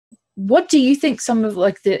what do you think some of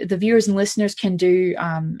like the viewers and listeners can do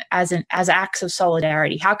as acts of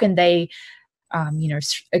solidarity? How can they,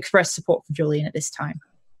 express support for Julian at this time?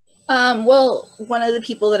 Well, one of the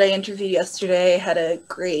people that I interviewed yesterday had a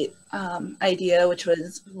great idea, which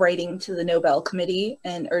was writing to the Nobel Committee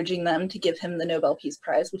and urging them to give him the Nobel Peace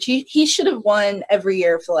Prize, which he should have won every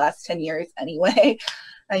year for the last 10 years anyway.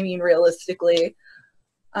 I mean, realistically,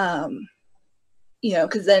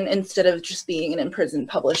 because then instead of just being an imprisoned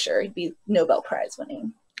publisher, he'd be Nobel Prize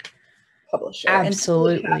winning publisher.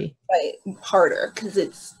 Absolutely. And fight harder, because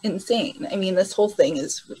it's insane. I mean, this whole thing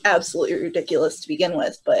is absolutely ridiculous to begin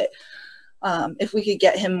with, but if we could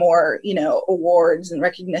get him more, awards and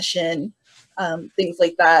recognition, things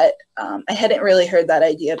like that. I hadn't really heard that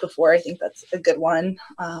idea before. I think that's a good one.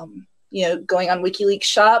 Going on WikiLeaks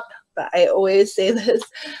shop, but I always say this,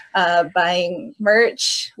 buying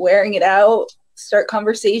merch, wearing it out, start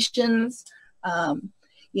conversations,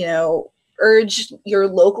 urge your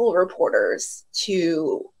local reporters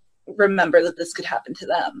to remember that this could happen to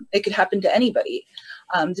them. It could happen to anybody,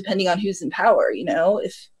 depending on who's in power.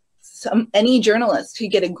 If any journalist could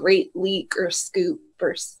get a great leak or scoop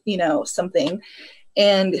or, something,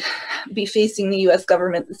 and be facing the U.S.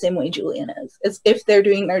 government the same way Julian is, as if they're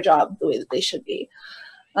doing their job the way that they should be.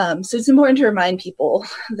 So it's important to remind people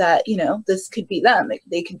that, this could be them.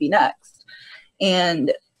 They could be next.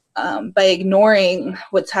 And by ignoring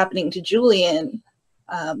what's happening to Julian,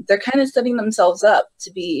 they're kind of setting themselves up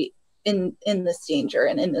to be in this danger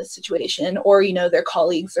and in this situation, or, their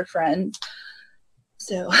colleagues or friends.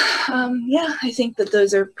 So, I think that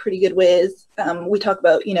those are pretty good ways. We talk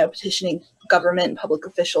about, petitioning government and public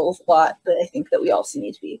officials a lot, but I think that we also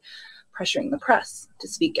need to be pressuring the press to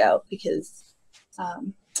speak out, because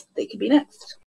they could be next.